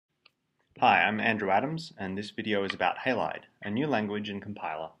Hi, I'm Andrew Adams, and this video is about Halide, a new language and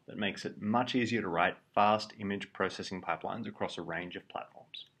compiler that makes it much easier to write fast image processing pipelines across a range of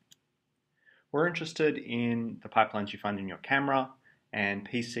platforms. We're interested in the pipelines you find in your camera and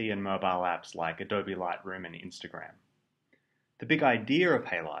PC and mobile apps like Adobe Lightroom and Instagram. The big idea of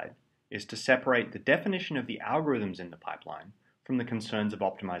Halide is to separate the definition of the algorithms in the pipeline from the concerns of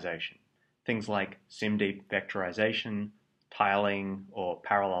optimization, things like SIMD vectorization, tiling, or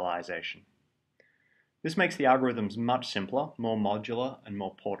parallelization. This makes the algorithms much simpler, more modular, and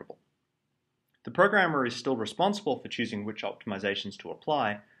more portable. The programmer is still responsible for choosing which optimizations to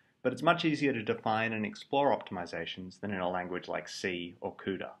apply, but it's much easier to define and explore optimizations than in a language like C or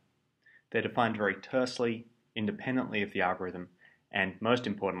CUDA. They're defined very tersely, independently of the algorithm, and most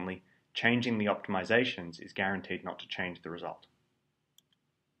importantly, changing the optimizations is guaranteed not to change the result.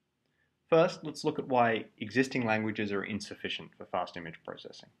 First, let's look at why existing languages are insufficient for fast image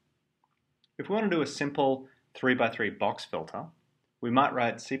processing. If we want to do a simple 3x3 box filter, we might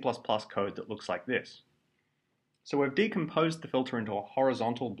write C++ code that looks like this. So we've decomposed the filter into a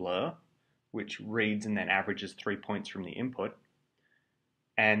horizontal blur, which reads and then averages 3 points from the input,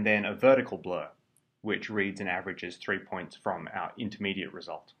 and then a vertical blur, which reads and averages 3 points from our intermediate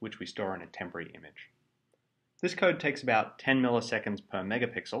result, which we store in a temporary image. This code takes about 10 milliseconds per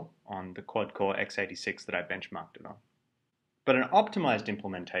megapixel on the quad-core x86 that I benchmarked it on. But an optimized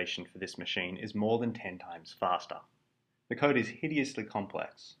implementation for this machine is more than 10 times faster. The code is hideously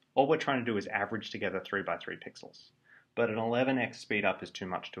complex. All we're trying to do is average together 3x3 pixels, but an 11x speedup is too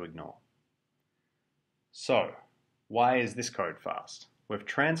much to ignore. So, why is this code fast? We've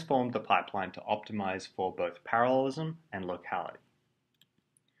transformed the pipeline to optimize for both parallelism and locality.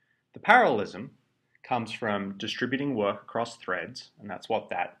 The parallelism comes from distributing work across threads, and that's what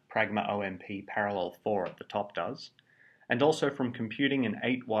that Pragma OMP parallel 4 at the top does, and also from computing in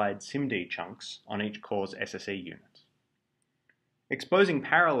 8 wide SIMD chunks on each core's SSE units. Exposing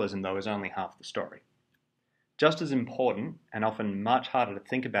parallelism, though, is only half the story. Just as important, and often much harder to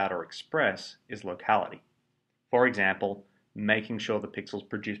think about or express, is locality. For example, making sure the pixels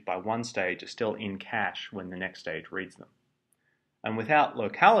produced by one stage are still in cache when the next stage reads them. And without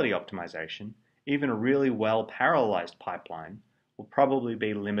locality optimization, even a really well parallelized pipeline will probably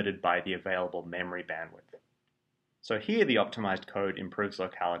be limited by the available memory bandwidth. So here the optimized code improves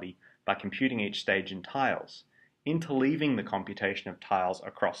locality by computing each stage in tiles, interleaving the computation of tiles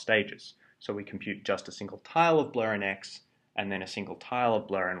across stages. So we compute just a single tile of blur in X, and then a single tile of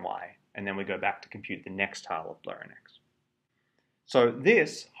blur in Y, and then we go back to compute the next tile of blur in X. So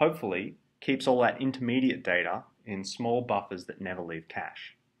this, hopefully, keeps all that intermediate data in small buffers that never leave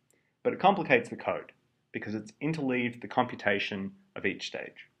cache. But it complicates the code, because it's interleaved the computation of each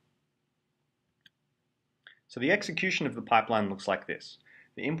stage. So the execution of the pipeline looks like this.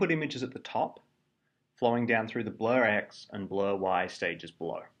 The input image is at the top, flowing down through the blur X and blur Y stages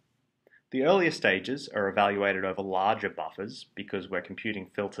below. The earlier stages are evaluated over larger buffers because we're computing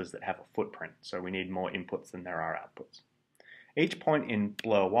filters that have a footprint, so we need more inputs than there are outputs. Each point in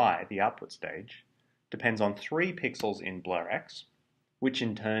blur Y, the output stage, depends on 3 pixels in blur X, which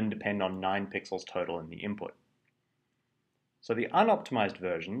in turn depend on 9 pixels total in the input. So the unoptimized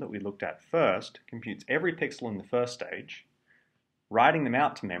version that we looked at first computes every pixel in the first stage, writing them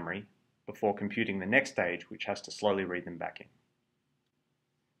out to memory before computing the next stage, which has to slowly read them back in.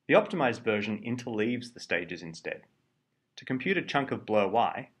 The optimized version interleaves the stages instead. To compute a chunk of blur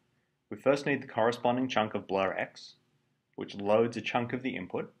Y, we first need the corresponding chunk of blur X, which loads a chunk of the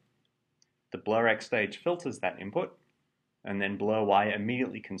input. The blur X stage filters that input, and then blur Y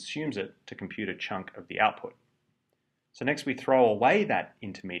immediately consumes it to compute a chunk of the output. So next we throw away that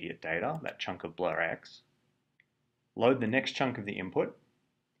intermediate data, that chunk of blur X, load the next chunk of the input,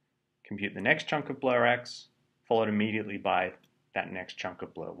 compute the next chunk of blur X, followed immediately by that next chunk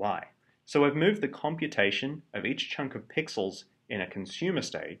of blur Y. So we've moved the computation of each chunk of pixels in a consumer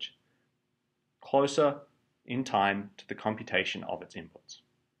stage closer in time to the computation of its inputs.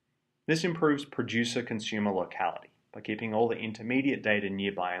 This improves producer-consumer locality by keeping all the intermediate data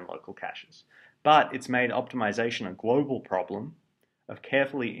nearby in local caches. But it's made optimization a global problem of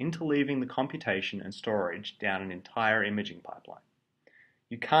carefully interleaving the computation and storage down an entire imaging pipeline.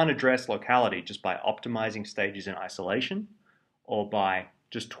 You can't address locality just by optimizing stages in isolation or by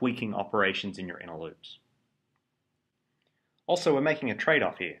just tweaking operations in your inner loops. Also, we're making a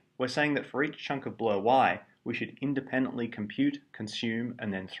trade-off here. We're saying that for each chunk of blur Y, we should independently compute, consume,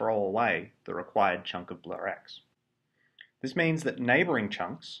 and then throw away the required chunk of blur X. This means that neighboring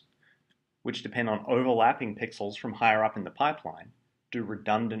chunks, which depend on overlapping pixels from higher up in the pipeline, do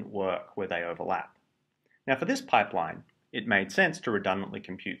redundant work where they overlap. Now for this pipeline, it made sense to redundantly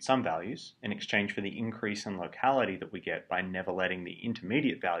compute some values in exchange for the increase in locality that we get by never letting the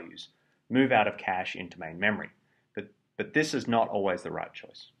intermediate values move out of cache into main memory. But this is not always the right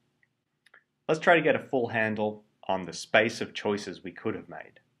choice. Let's try to get a full handle on the space of choices we could have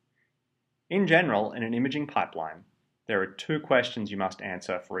made. In general, in an imaging pipeline, there are two questions you must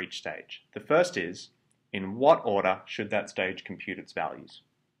answer for each stage. The first is, in what order should that stage compute its values?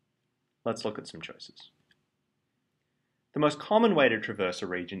 Let's look at some choices. The most common way to traverse a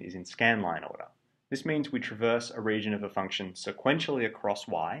region is in scanline order. This means we traverse a region of a function sequentially across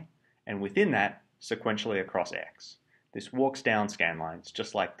y, and within that, sequentially across x. This walks down scanlines,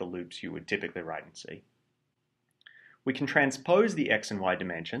 just like the loops you would typically write in C. We can transpose the x and y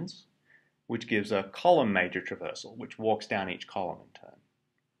dimensions, which gives a column major traversal, which walks down each column in turn.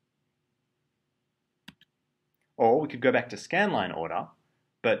 Or we could go back to scanline order,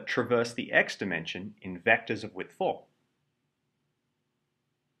 but traverse the x dimension in vectors of width 4.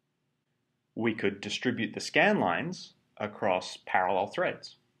 We could distribute the scanlines across parallel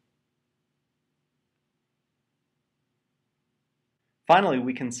threads. Finally,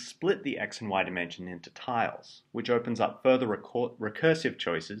 we can split the x and y dimension into tiles, which opens up further recursive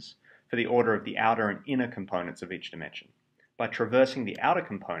choices for the order of the outer and inner components of each dimension. By traversing the outer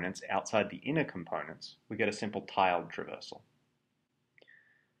components outside the inner components, we get a simple tiled traversal.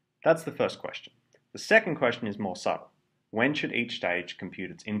 That's the first question. The second question is more subtle. When should each stage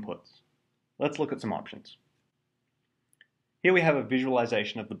compute its inputs? Let's look at some options. Here we have a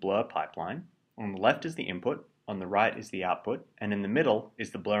visualization of the blur pipeline. On the left is the input, on the right is the output, and in the middle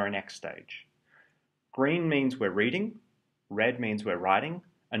is the blur and X stage. Green means we're reading, red means we're writing,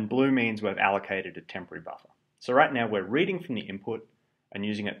 and blue means we've allocated a temporary buffer. So right now we're reading from the input and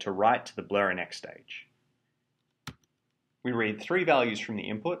using it to write to the blur and X stage. We read 3 values from the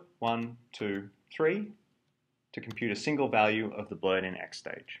input, 1, 2, 3, to compute a single value of the blurred in X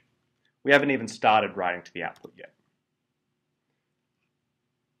stage. We haven't even started writing to the output yet.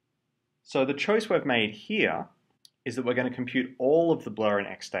 So the choice we've made here is that we're going to compute all of the blur in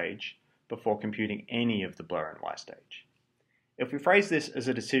X stage before computing any of the blur in Y stage. If we phrase this as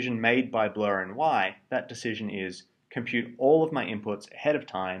a decision made by blur in Y, that decision is compute all of my inputs ahead of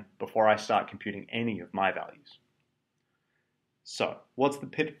time before I start computing any of my values. So, what's the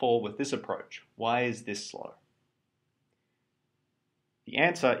pitfall with this approach? Why is this slow? The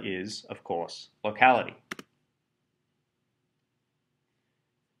answer is, of course, locality.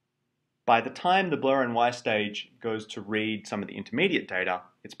 By the time the blur in Y stage goes to read some of the intermediate data,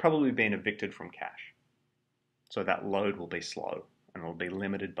 it's probably been evicted from cache. So that load will be slow and will be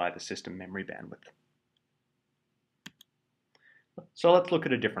limited by the system memory bandwidth. So let's look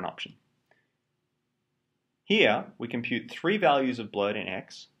at a different option. Here, we compute 3 values of blurred in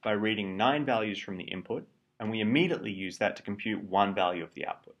X by reading 9 values from the input, and we immediately use that to compute 1 value of the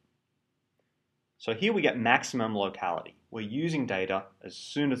output. So here we get maximum locality. We're using data as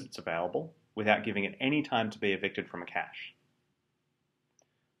soon as it's available without giving it any time to be evicted from a cache.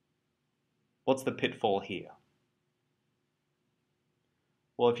 What's the pitfall here?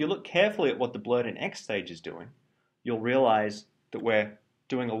 Well, if you look carefully at what the blurred in X stage is doing, you'll realize that we're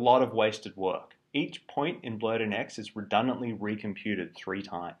doing a lot of wasted work. Each point in blurred in X is redundantly recomputed 3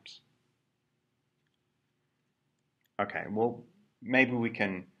 times. Okay, well, maybe we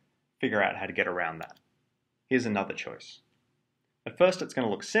can figure out how to get around that. Here's another choice. At first it's going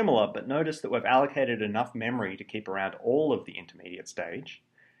to look similar, but notice that we've allocated enough memory to keep around all of the intermediate stage,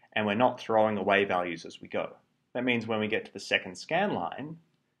 and we're not throwing away values as we go. That means when we get to the second scan line,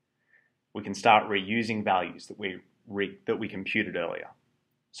 we can start reusing values that we computed earlier.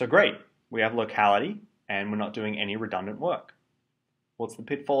 So great, we have locality, and we're not doing any redundant work. What's the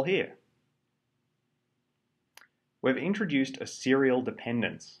pitfall here? We've introduced a serial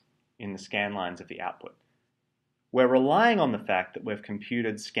dependence in the scan lines of the output. We're relying on the fact that we've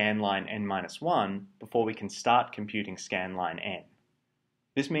computed scan line n-1 before we can start computing scan line n.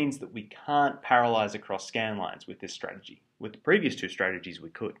 This means that we can't parallelize across scan lines with this strategy. With the previous 2 strategies, we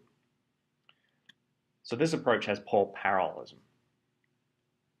could. So this approach has poor parallelism.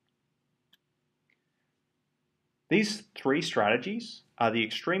 These 3 strategies are the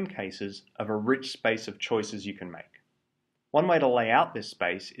extreme cases of a rich space of choices you can make. One way to lay out this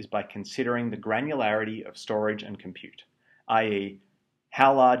space is by considering the granularity of storage and compute, i.e.,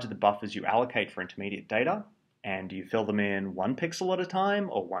 how large are the buffers you allocate for intermediate data, and do you fill them in 1 pixel at a time,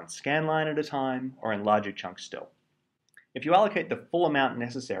 or 1 scan line at a time, or in larger chunks still. If you allocate the full amount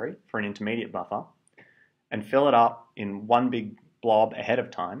necessary for an intermediate buffer, and fill it up in 1 big blob ahead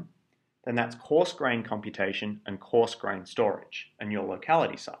of time, then that's coarse-grained computation and coarse-grained storage, and your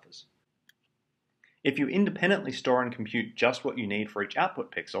locality suffers. If you independently store and compute just what you need for each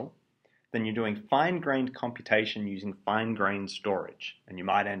output pixel, then you're doing fine-grained computation using fine-grained storage, and you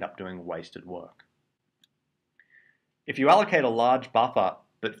might end up doing wasted work. If you allocate a large buffer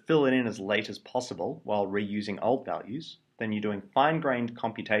but fill it in as late as possible while reusing old values, then you're doing fine-grained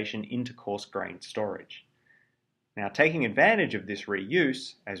computation into coarse-grained storage. Now, taking advantage of this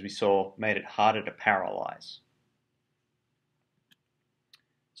reuse, as we saw, made it harder to parallelize.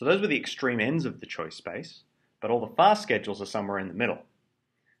 So those were the extreme ends of the choice space, but all the fast schedules are somewhere in the middle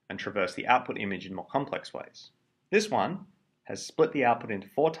and traverse the output image in more complex ways. This one has split the output into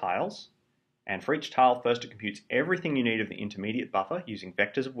 4 tiles, and for each tile, first it computes everything you need of the intermediate buffer using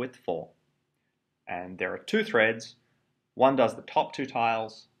vectors of width 4. And there are 2 threads. One does the top 2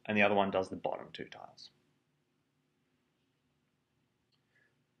 tiles, and the other one does the bottom 2 tiles.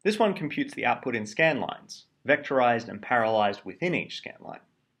 This one computes the output in scan lines, vectorized and parallelized within each scan line.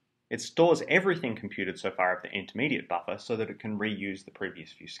 It stores everything computed so far of the intermediate buffer so that it can reuse the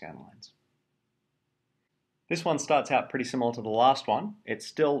previous few scan lines. This one starts out pretty similar to the last one. It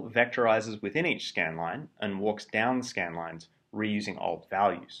still vectorizes within each scan line and walks down the scan lines, reusing old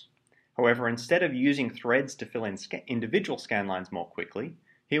values. However, instead of using threads to fill in individual scan lines more quickly,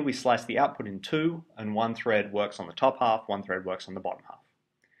 here we slice the output in 2, and one thread works on the top half, one thread works on the bottom half.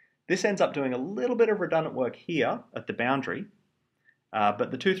 This ends up doing a little bit of redundant work here at the boundary,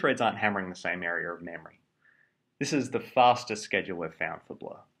 but the 2 threads aren't hammering the same area of memory. This is the fastest schedule we've found for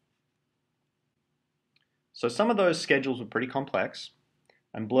Blur. So some of those schedules were pretty complex,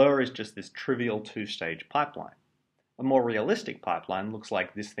 and Blur is just this trivial 2-stage pipeline. A more realistic pipeline looks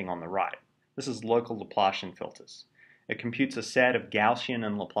like this thing on the right. This is local Laplacian filters. It computes a set of Gaussian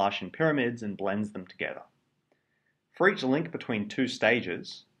and Laplacian pyramids and blends them together. For each link between 2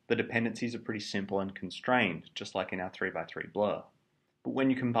 stages, the dependencies are pretty simple and constrained, just like in our 3x3 Blur. But when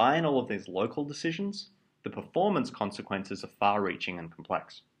you combine all of these local decisions, the performance consequences are far-reaching and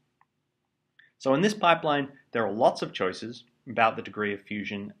complex. So in this pipeline, there are lots of choices about the degree of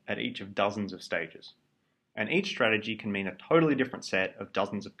fusion at each of dozens of stages. And each strategy can mean a totally different set of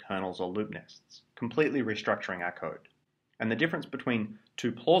dozens of kernels or loop nests, completely restructuring our code. And the difference between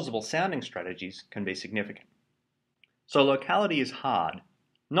 2 plausible sounding strategies can be significant. So locality is hard,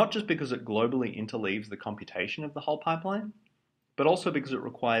 not just because it globally interleaves the computation of the whole pipeline, but also because it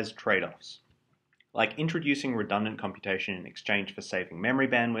requires trade-offs, like introducing redundant computation in exchange for saving memory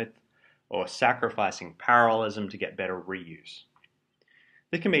bandwidth, or sacrificing parallelism to get better reuse.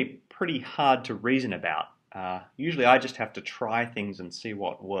 This can be pretty hard to reason about. Usually I just have to try things and see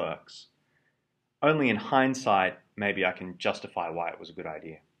what works. Only in hindsight, maybe I can justify why it was a good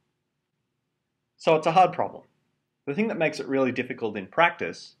idea. So it's a hard problem. The thing that makes it really difficult in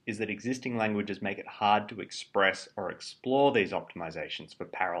practice is that existing languages make it hard to express or explore these optimizations for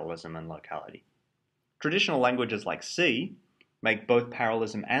parallelism and locality. Traditional languages like C make both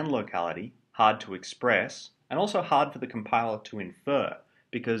parallelism and locality hard to express and also hard for the compiler to infer,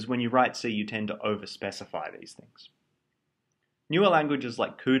 because when you write C you tend to overspecify these things. Newer languages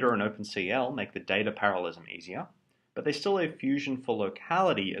like CUDA and OpenCL make the data parallelism easier, but they still leave fusion for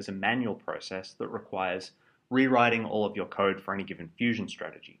locality as a manual process that requires rewriting all of your code for any given fusion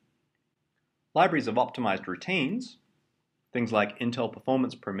strategy. Libraries of optimized routines, things like Intel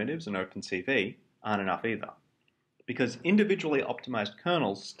performance primitives and OpenCV, aren't enough either, because individually optimized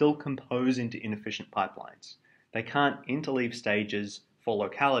kernels still compose into inefficient pipelines. They can't interleave stages for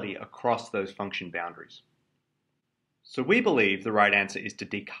locality across those function boundaries. So we believe the right answer is to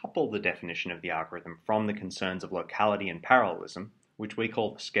decouple the definition of the algorithm from the concerns of locality and parallelism, which we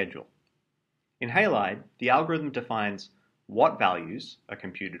call the schedule. In Halide, the algorithm defines what values are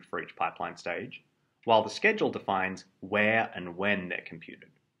computed for each pipeline stage, while the schedule defines where and when they're computed.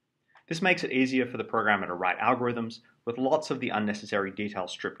 This makes it easier for the programmer to write algorithms with lots of the unnecessary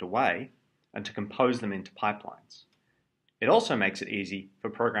details stripped away and to compose them into pipelines. It also makes it easy for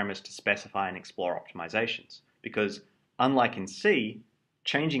programmers to specify and explore optimizations, because unlike in C,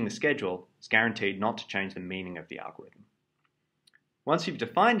 changing the schedule is guaranteed not to change the meaning of the algorithm. Once you've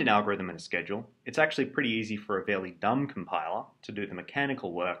defined an algorithm and a schedule, it's actually pretty easy for a fairly dumb compiler to do the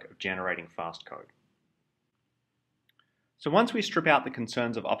mechanical work of generating fast code. So once we strip out the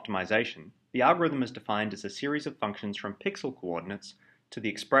concerns of optimization, the algorithm is defined as a series of functions from pixel coordinates to the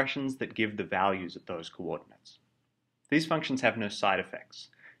expressions that give the values at those coordinates. These functions have no side effects.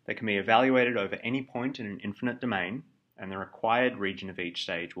 They can be evaluated over any point in an infinite domain, and the required region of each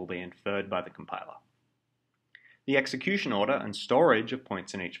stage will be inferred by the compiler. The execution order and storage of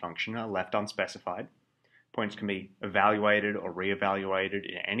points in each function are left unspecified. Points can be evaluated or re-evaluated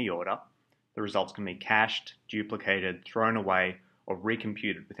in any order. The results can be cached, duplicated, thrown away, or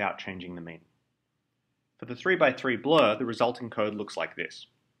recomputed without changing the meaning. For the 3x3 blur, the resulting code looks like this.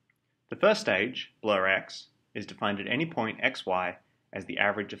 The first stage, blur x, is defined at any point xy as the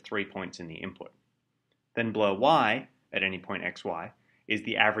average of 3 points in the input. Then blur y, at any point xy, is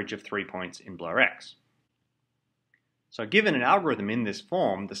the average of 3 points in blur x. So given an algorithm in this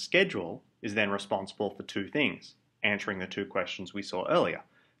form, the schedule is then responsible for two things, answering the two questions we saw earlier.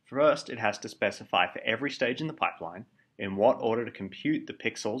 First, it has to specify for every stage in the pipeline in what order to compute the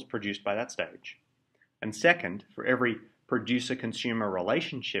pixels produced by that stage. And second, for every producer-consumer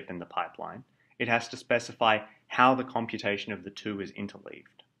relationship in the pipeline, it has to specify how the computation of the two is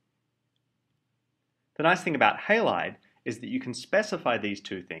interleaved. The nice thing about Halide is that you can specify these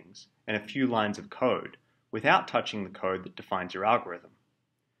two things in a few lines of code without touching the code that defines your algorithm.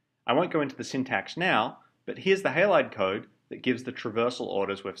 I won't go into the syntax now, but here's the Halide code that gives the traversal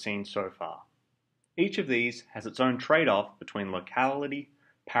orders we've seen so far. Each of these has its own trade-off between locality,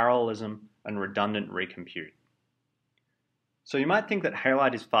 parallelism, and redundant recompute. So you might think that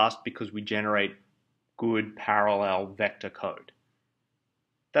Halide is fast because we generate good parallel vector code.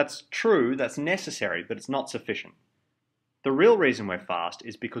 That's true, that's necessary, but it's not sufficient. The real reason we're fast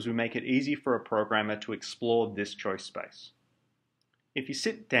is because we make it easy for a programmer to explore this choice space. If you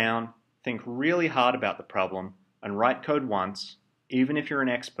sit down, think really hard about the problem, and write code once, even if you're an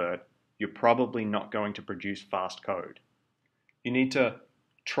expert, you're probably not going to produce fast code. You need to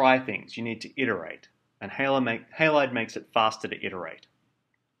try things, you need to iterate, and Halide makes it faster to iterate.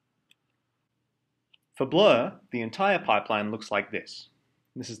 For blur, the entire pipeline looks like this.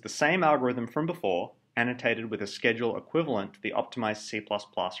 This is the same algorithm from before, annotated with a schedule equivalent to the optimized C++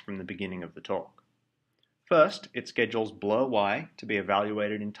 from the beginning of the talk. First, it schedules blur y to be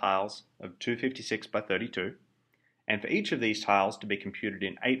evaluated in tiles of 256 by 32, and for each of these tiles to be computed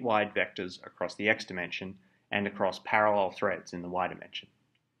in 8 wide vectors across the x dimension and across parallel threads in the y dimension.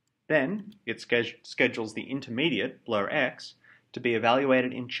 Then, it schedules the intermediate, blur x, to be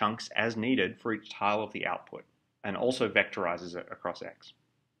evaluated in chunks as needed for each tile of the output, and also vectorizes it across x.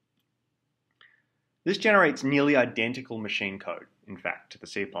 This generates nearly identical machine code, in fact, to the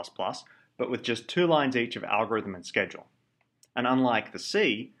C++, but with just 2 lines each of algorithm and schedule. And unlike the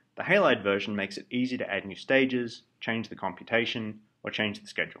C, the Halide version makes it easy to add new stages, change the computation, or change the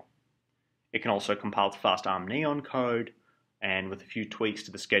schedule. It can also compile to fast ARM Neon code, and with a few tweaks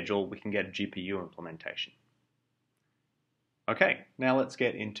to the schedule, we can get a GPU implementation. Okay, now let's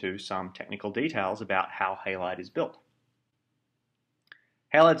get into some technical details about how Halide is built.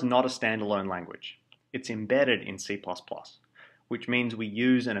 Halide's not a standalone language. It's embedded in C++, which means we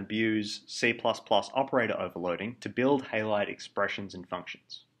use and abuse C++ operator overloading to build Halide expressions and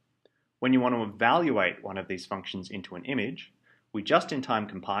functions. When you want to evaluate one of these functions into an image, we just-in-time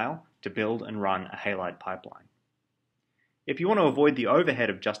compile to build and run a Halide pipeline. If you want to avoid the overhead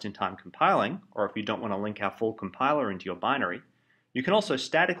of just-in-time compiling, or if you don't want to link our full compiler into your binary, you can also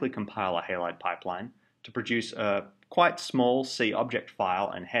statically compile a Halide pipeline to produce a quite small C object file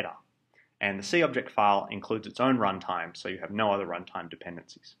and header. And the C object file includes its own runtime, so you have no other runtime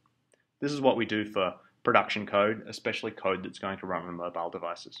dependencies. This is what we do for production code, especially code that's going to run on mobile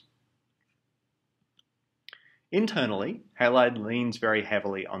devices. Internally, Halide leans very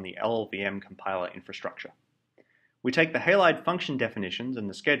heavily on the LLVM compiler infrastructure. We take the Halide function definitions and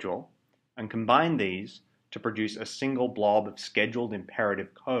the schedule and combine these to produce a single blob of scheduled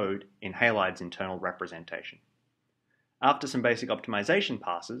imperative code in Halide's internal representation. After some basic optimization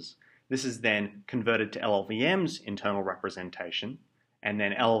passes, this is then converted to LLVM's internal representation, and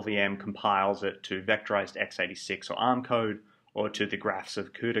then LLVM compiles it to vectorized x86 or ARM code, or to the graphs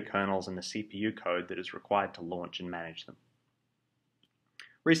of CUDA kernels and the CPU code that is required to launch and manage them.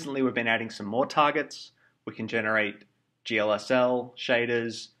 Recently, we've been adding some more targets. We can generate GLSL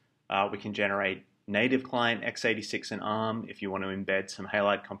shaders. We can generate native client x86 and ARM if you want to embed some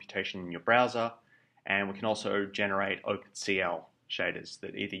Halide computation in your browser. And we can also generate OpenCL shaders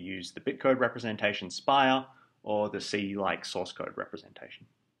that either use the bitcode representation Spire or the C-like source code representation.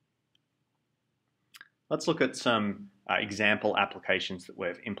 Let's look at some example applications that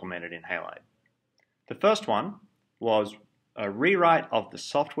we've implemented in Halide. The first one was a rewrite of the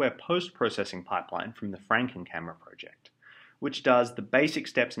software post-processing pipeline from the Franken-Camera project, which does the basic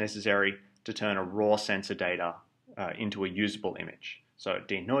steps necessary to turn a raw sensor data into a usable image. So it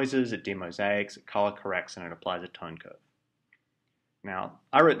denoises, it demosaics, it color corrects, and it applies a tone curve. Now,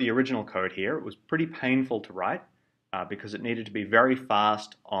 I wrote the original code here. It was pretty painful to write because it needed to be very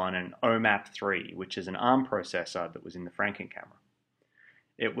fast on an OMAP3, which is an ARM processor that was in the Franken-Camera.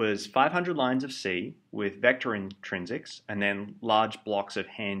 It was 500 lines of C with vector intrinsics and then large blocks of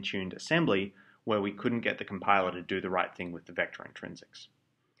hand-tuned assembly where we couldn't get the compiler to do the right thing with the vector intrinsics.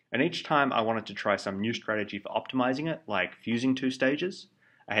 And each time I wanted to try some new strategy for optimizing it, like fusing two stages,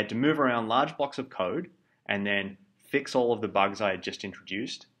 I had to move around large blocks of code and then fix all of the bugs I had just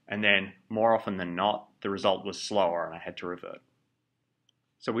introduced, and then more often than not, the result was slower and I had to revert.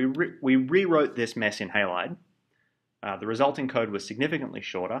 So we rewrote this mess in Halide. The resulting code was significantly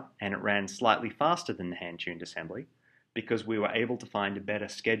shorter and it ran slightly faster than the hand-tuned assembly because we were able to find a better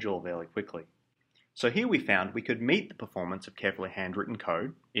schedule fairly quickly. So here we found we could meet the performance of carefully handwritten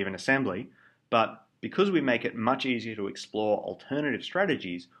code, even assembly, but because we make it much easier to explore alternative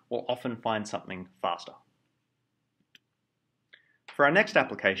strategies, we'll often find something faster. For our next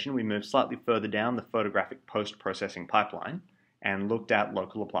application, we moved slightly further down the photographic post-processing pipeline and looked at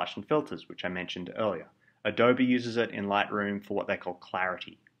local Laplacian filters, which I mentioned earlier. Adobe uses it in Lightroom for what they call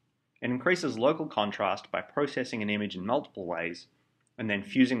clarity. It increases local contrast by processing an image in multiple ways and then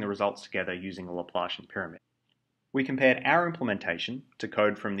fusing the results together using a Laplacian pyramid. We compared our implementation to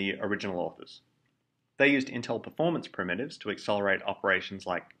code from the original authors. They used Intel performance primitives to accelerate operations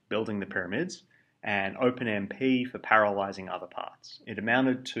like building the pyramids and OpenMP for parallelizing other parts. It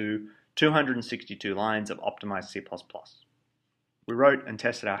amounted to 262 lines of optimized C++. We wrote and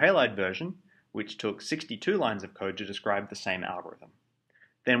tested our Halide version, which took 62 lines of code to describe the same algorithm.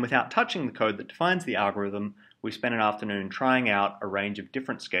 Then, without touching the code that defines the algorithm, we spent an afternoon trying out a range of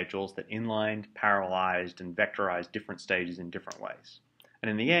different schedules that inlined, parallelized, and vectorized different stages in different ways.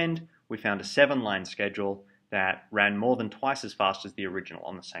 And in the end, we found a 7-line schedule that ran more than twice as fast as the original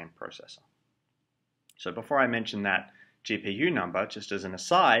on the same processor. So before I mention that GPU number, just as an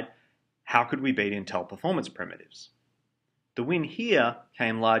aside, how could we beat Intel performance primitives? The win here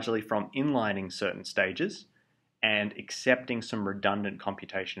came largely from inlining certain stages and accepting some redundant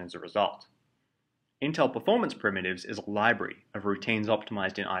computation as a result. Intel performance primitives is a library of routines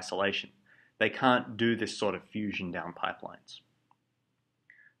optimized in isolation. They can't do this sort of fusion down pipelines.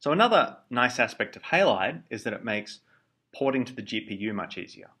 So another nice aspect of Halide is that it makes porting to the GPU much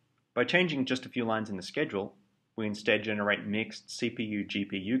easier. By changing just a few lines in the schedule, we instead generate mixed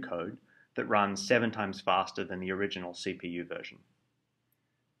CPU-GPU code that runs 7 times faster than the original CPU version.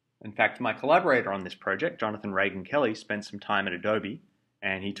 In fact, my collaborator on this project, Jonathan Reagan Kelly, spent some time at Adobe,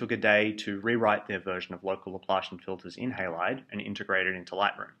 and he took a day to rewrite their version of local Laplacian filters in Halide and integrate it into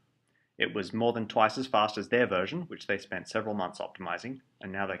Lightroom. It was more than twice as fast as their version, which they spent several months optimizing,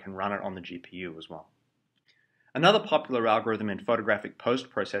 and now they can run it on the GPU as well. Another popular algorithm in photographic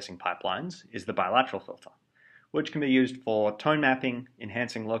post-processing pipelines is the bilateral filter, which can be used for tone mapping,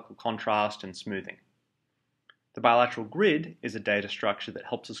 enhancing local contrast, and smoothing. The bilateral grid is a data structure that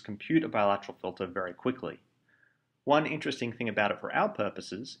helps us compute a bilateral filter very quickly. One interesting thing about it for our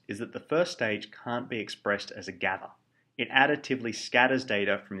purposes is that the first stage can't be expressed as a gather. It additively scatters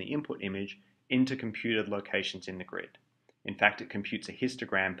data from the input image into computed locations in the grid. In fact, it computes a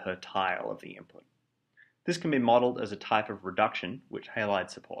histogram per tile of the input. This can be modeled as a type of reduction, which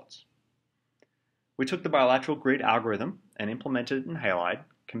Halide supports. We took the bilateral grid algorithm and implemented it in Halide,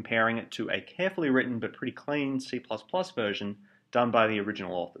 comparing it to a carefully written but pretty clean C++ version done by the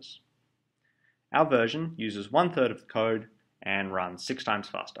original authors. Our version uses 1/3 of the code and runs 6 times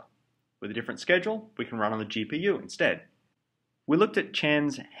faster. With a different schedule, we can run on the GPU instead. We looked at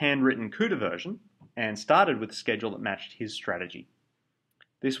Chen's handwritten CUDA version and started with a schedule that matched his strategy.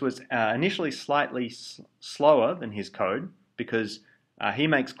 This was initially slightly slower than his code because he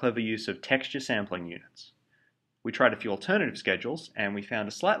makes clever use of texture sampling units. We tried a few alternative schedules and we found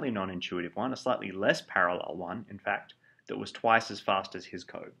a slightly non-intuitive one, a slightly less parallel one, in fact, that was twice as fast as his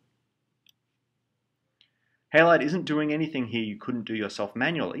code. Halide isn't doing anything here you couldn't do yourself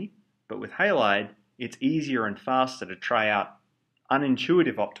manually, but with Halide, it's easier and faster to try out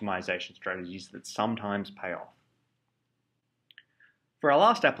unintuitive optimization strategies that sometimes pay off. For our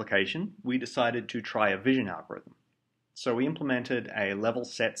last application, we decided to try a vision algorithm. So we implemented a level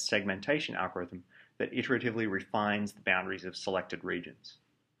set segmentation algorithm that iteratively refines the boundaries of selected regions.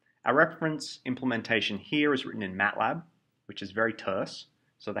 Our reference implementation here is written in MATLAB, which is very terse,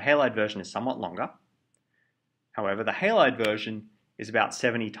 so the Halide version is somewhat longer. However, the Halide version is about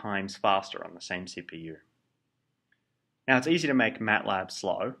 70 times faster on the same CPU. Now, it's easy to make MATLAB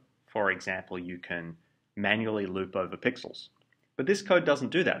slow. For example, you can manually loop over pixels. But this code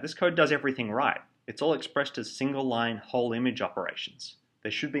doesn't do that. This code does everything right. It's all expressed as single-line whole image operations.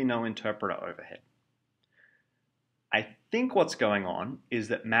 There should be no interpreter overhead. I think what's going on is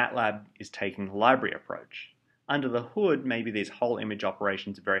that MATLAB is taking the library approach. Under the hood, maybe these whole image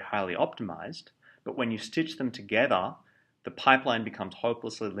operations are very highly optimized, but when you stitch them together, the pipeline becomes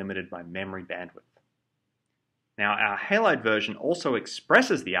hopelessly limited by memory bandwidth. Now, our Halide version also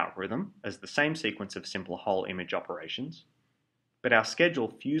expresses the algorithm as the same sequence of simple whole image operations, but our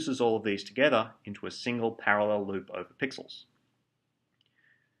schedule fuses all of these together into a single parallel loop over pixels.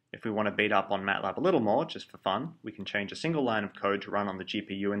 If we want to beat up on MATLAB a little more, just for fun, we can change a single line of code to run on the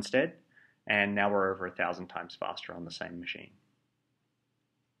GPU instead, and now we're over 1,000 times faster on the same machine.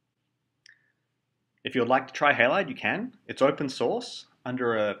 If you'd like to try Halide, you can. It's open source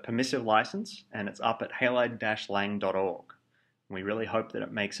under a permissive license, and it's up at halide-lang.org. We really hope that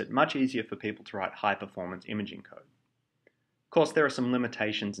it makes it much easier for people to write high-performance imaging code. Of course, there are some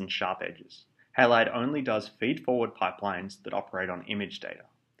limitations and sharp edges. Halide only does feed-forward pipelines that operate on image data,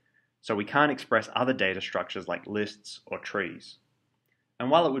 so we can't express other data structures like lists or trees. And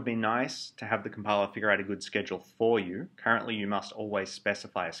while it would be nice to have the compiler figure out a good schedule for you, currently you must always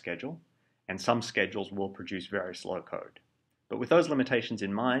specify a schedule, and some schedules will produce very slow code. But with those limitations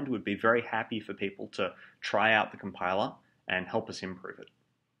in mind, we'd be very happy for people to try out the compiler and help us improve it.